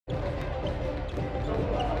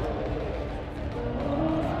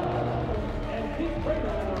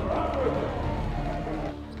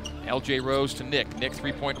LJ Rose to Nick. Nick,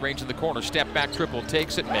 three-point range in the corner. Step back triple,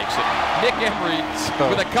 takes it, makes it. Nick Emery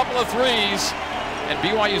with a couple of threes. And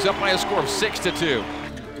BYU's up by a score of 6-2.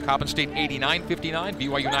 Coppin State 89-59,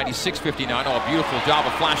 BYU 96-59. Oh, a beautiful job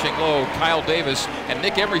of flashing low. Kyle Davis and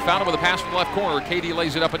Nick Emery found him with a pass from the left corner. KD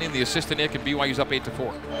lays it up and in. The assist to Nick, and BYU's up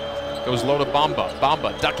 8-4. Goes low to Bamba.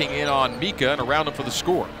 Bamba ducking in on Mika and around him for the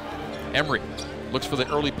score. Emery looks for the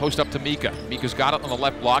early post up to Mika. Mika's got it on the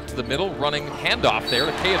left block to the middle, running handoff there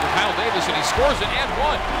to Kyle Davis, and he scores it and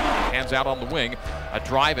one. Hands out on the wing, a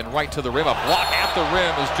drive and right to the rim, a block at the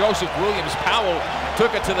rim as Joseph Williams Powell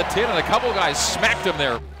took it to the tin, and a couple guys smacked him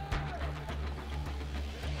there.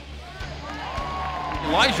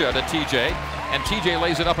 Elijah to TJ, and TJ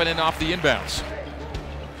lays it up and in off the inbounds.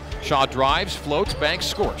 Shaw drives, floats, banks,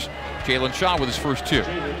 scores. Jalen Shaw with his first two.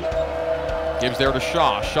 Gives there to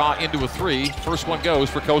Shaw. Shaw into a three. First one goes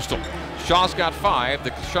for Coastal. Shaw's got 5.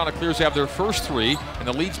 The Chanticleers have their first 3, and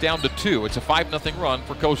the lead's down to 2. It's a 5-0 run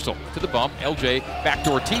for Coastal. To the bump, LJ,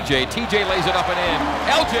 backdoor TJ. TJ lays it up and in.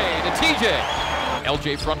 LJ to TJ.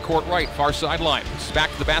 LJ front court right, far sideline.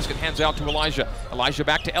 Back to the basket, hands out to Elijah. Elijah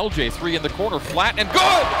back to LJ, 3 in the corner, flat and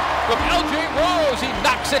good! From LJ Rose, he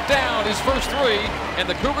knocks it down, his first 3, and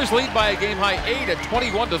the Cougars lead by a game-high 8 at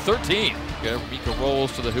 21-13. Mika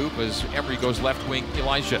rolls to the hoop as Emery goes left wing.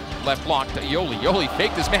 Elijah, left block to Yoli. Yoli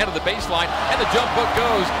faked his man to the baseline, and the jump hook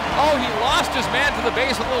goes. Oh, he lost his man to the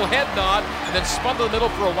base, a little head nod, and then spun to the middle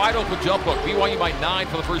for a wide-open jump hook. BYU by 9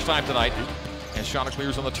 for the first time tonight. And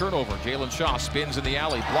Chanticleers on the turnover. Jalen Shaw spins in the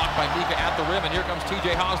alley, blocked by Mika at the rim, and here comes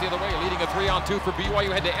TJ Haas the other way, leading a 3-on-2 for BYU.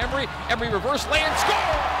 Head to Emery. Emery reverse lay and score!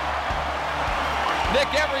 Nick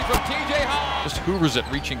Emery from TJ Haas. Just hoovers it,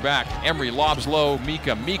 reaching back. Emery lobs low.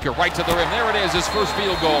 Mika right to the rim. There it is, his first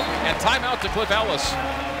field goal. And timeout to Cliff Ellis.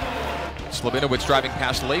 Slabinowicz driving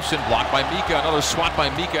past Leifson, blocked by Mika. Another swat by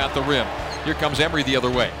Mika at the rim. Here comes Emery the other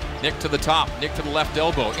way. Nick to the top, Nick to the left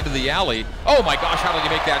elbow, into the alley. Oh my gosh, how did he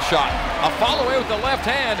make that shot? A follow away with the left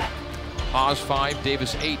hand. Haas 5,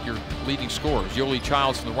 Davis 8, your leading scorers. Yoli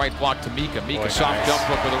Childs from the right block to Mika. Mika, soft nice jump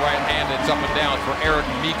hook with the right hand. It's up and down for Eric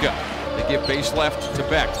Mika. They give base left to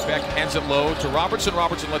Beck. Beck hands it low to Robertson.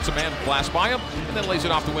 Robertson lets a man blast by him and then lays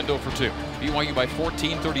it off the window for 2. BYU by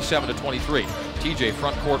 14, 37-23. TJ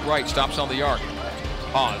front court right, stops on the arc.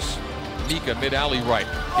 Haas. Mika mid-alley right.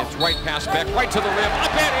 Gets right past Beck, right to the rim,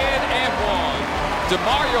 up and in, and one.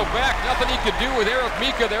 DeMario Beck, nothing he could do with Eric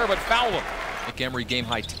Mika there, but foul him. Nick Emery game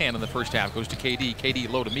high 10 in the first half. Goes to KD. KD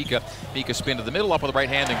low to Mika. Mika spin to the middle, up with the right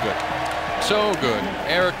hand, and good. So good.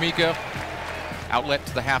 Eric Mika. Outlet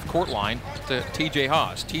to the half-court line to TJ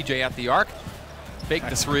Haas. TJ at the arc, faked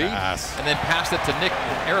the 3, and then passed it to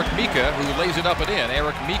Eric Mika, who lays it up and in.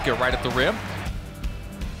 Eric Mika right at the rim.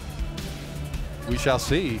 We shall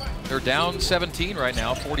see. They're down 17 right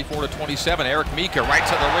now, 44-27. Eric Mika right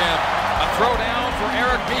to the rim. A throw down for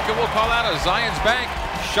Eric Mika. We'll call that a Zions Bank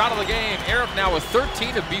shot of the game. Eric now with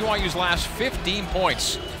 13 of BYU's last 15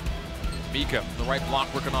 points. Mika, the right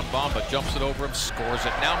block working on Bamba, jumps it over him, scores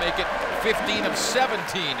it. Now make it 15 of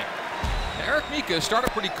 17. Eric Mika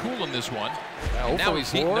started pretty cool in this one. And now he's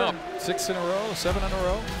heating up. 6 in a row, 7 in a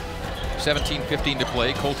row. 17-15 to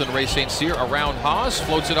play. Colton Ray St. Cyr around Haas,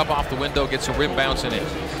 floats it up off the window, gets a rim bounce in it.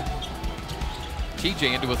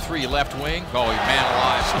 TJ into a 3, left wing. Oh, man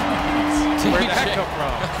alive. Where'd that come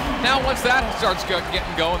from? Now once that starts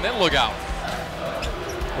getting going, then look out.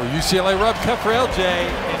 Well, UCLA rub cut for LJ,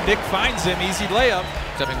 and Nick finds him, easy layup.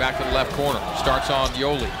 Stepping back to the left corner, starts on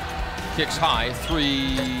Yoli. Kicks high,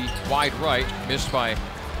 3 wide right, missed by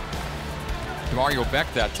DeMario Beck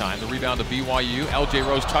that time. The rebound to BYU. LJ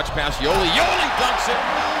Rose touch pass. Yoli. Yoli dunks it.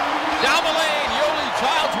 Down the lane. Yoli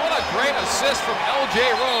Childs. What a great assist from LJ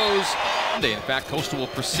Rose. In fact, Coastal will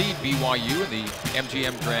precede BYU in the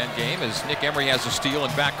MGM Grand game as Nick Emery has a steal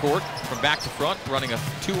in backcourt from back to front, running a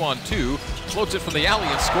 2-on-2. Floats it from the alley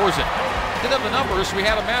and scores it. Didn't have the numbers. We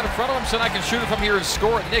had a man in front of him, said I can shoot it from here and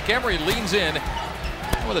score it. Nick Emery leans in.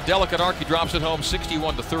 With a delicate arc, he drops it home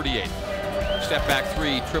 61-38. Step back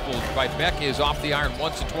 3, triple by Beck is off the iron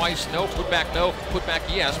once and twice. No, put back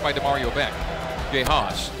yes by DeMario Beck. Jay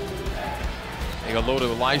Haas. They go low to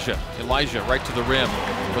Elijah. Elijah right to the rim.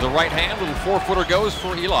 With a right hand, little 4-footer goes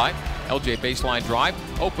for Eli. LJ baseline drive.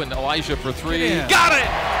 Open Elijah for 3. Got it!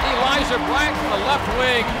 Elijah Bryant from the left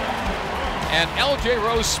wing. And LJ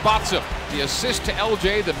Rose spots him. The assist to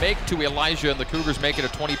LJ, the make to Elijah, and the Cougars make it a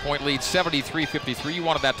 20-point lead, 73-53. You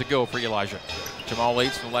wanted that to go for Elijah. Jamal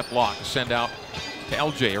Lates from the left block. Send out to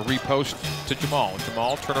LJ. A repost to Jamal.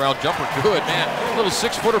 Jamal, turnaround jumper. Good, man. A little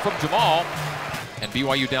 6-footer from Jamal. And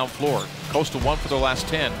BYU down floor. Coastal 1 for their last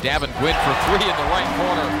 10. Davin Gwynn for 3 in the right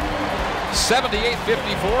corner.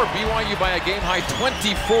 78-54. BYU by a game high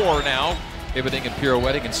 24 now. Pivoting and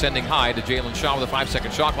pirouetting and sending high to Jalen Shaw with a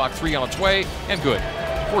 5-second shot clock. 3 on its way, and good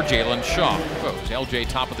for Jalen Shaw. Goes LJ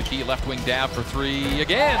top of the key, left wing Dav for 3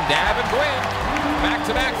 again. Dav and Gwynn,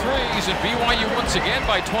 back-to-back threes, and BYU once again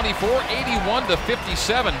by 24,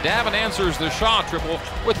 81-57. Davin answers the Shaw triple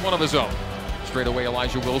with one of his own. Straight away,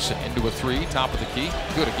 Elijah Wilson into a 3, top of the key,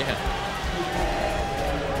 good again.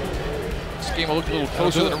 This game will look a little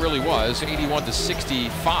closer than it really was.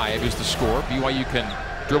 81-65 is the score. BYU can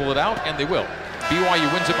dribble it out, and they will.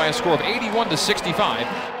 BYU wins it by a score of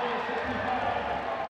 81-65.